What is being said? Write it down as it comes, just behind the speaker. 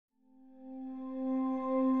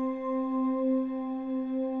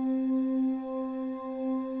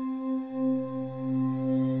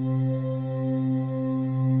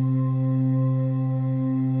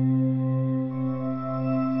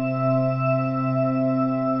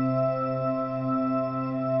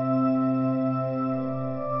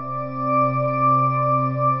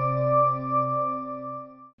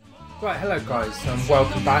Right, hello guys, and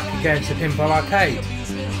welcome back again to Pinball Arcade.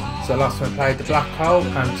 So last time we played the Black Hole,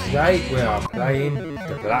 and today we are playing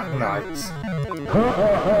the Black Knights.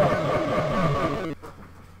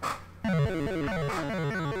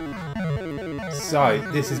 So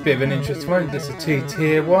this is a bit of an interesting one. This is a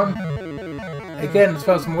 2-tier one. Again, as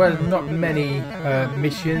far as I'm aware, there's not many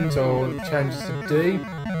missions or challenges to do.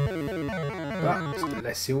 But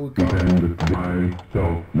let's see what we got.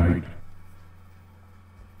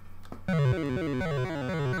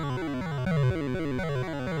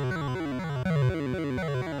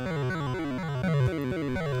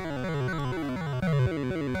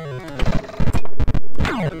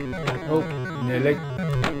 Oh, nearly.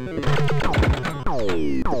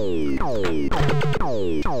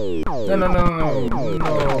 No.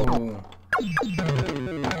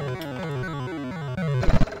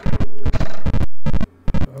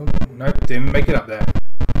 Oh, no, didn't make it up there.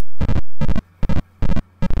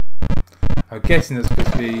 I'm guessing that's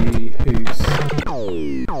supposed to be who's...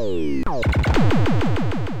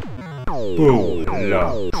 Bull.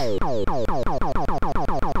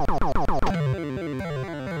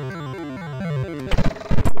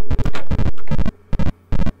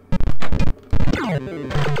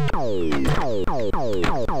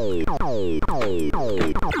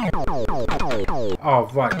 Oh,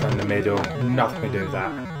 right down the middle. Nothing to do with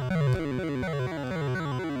that.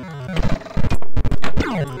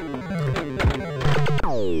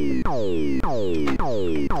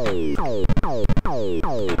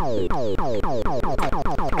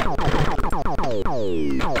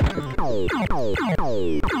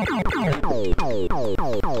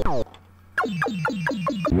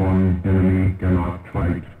 One enemy cannot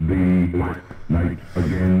fight the Black Knight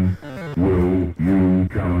again. Will you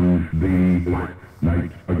challenge the Black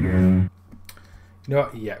Knight again? You know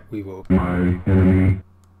what? Yeah, we will. My enemy.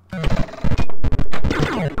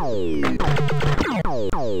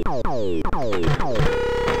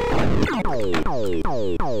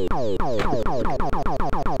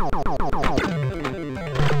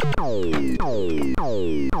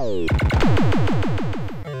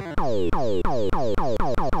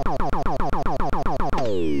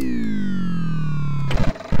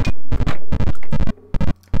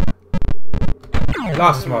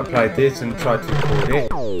 Last time I played this and tried to record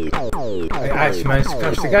it, I actually managed to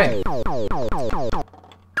crash the game.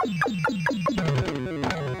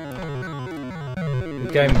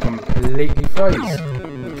 The game completely froze,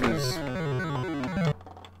 which was...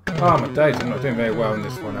 Oh my days, I'm not doing very well in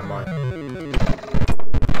this one, am I?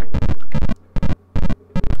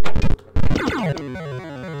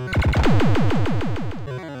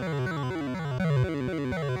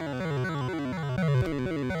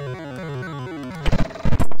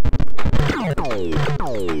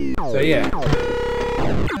 So yeah.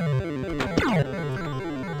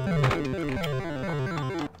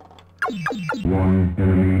 One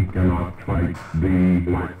enemy cannot fight the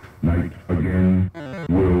Black Knight again.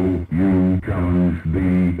 Will you challenge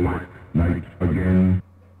the Black Knight again?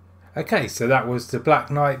 Okay, so that was the Black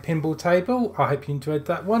Knight pinball table. I hope you enjoyed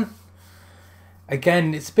that one.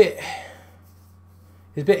 Again, it's a bit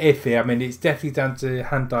iffy. I mean, it's definitely down to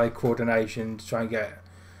hand-eye coordination to try and get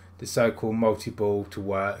the so-called multi-ball to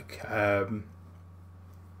work.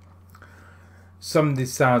 Some of the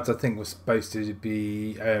sounds I think were supposed to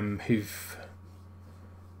be hoof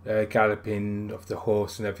galloping of the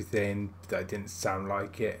horse and everything. That didn't sound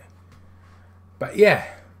like it. But yeah,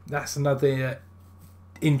 that's another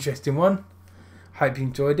interesting one. Hope you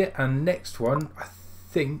enjoyed it. And next one I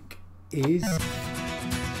think is...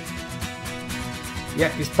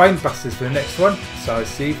 yeah, it's Bone Busters for the next one. So I'll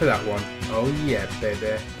see you for that one. Oh yeah,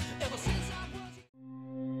 baby.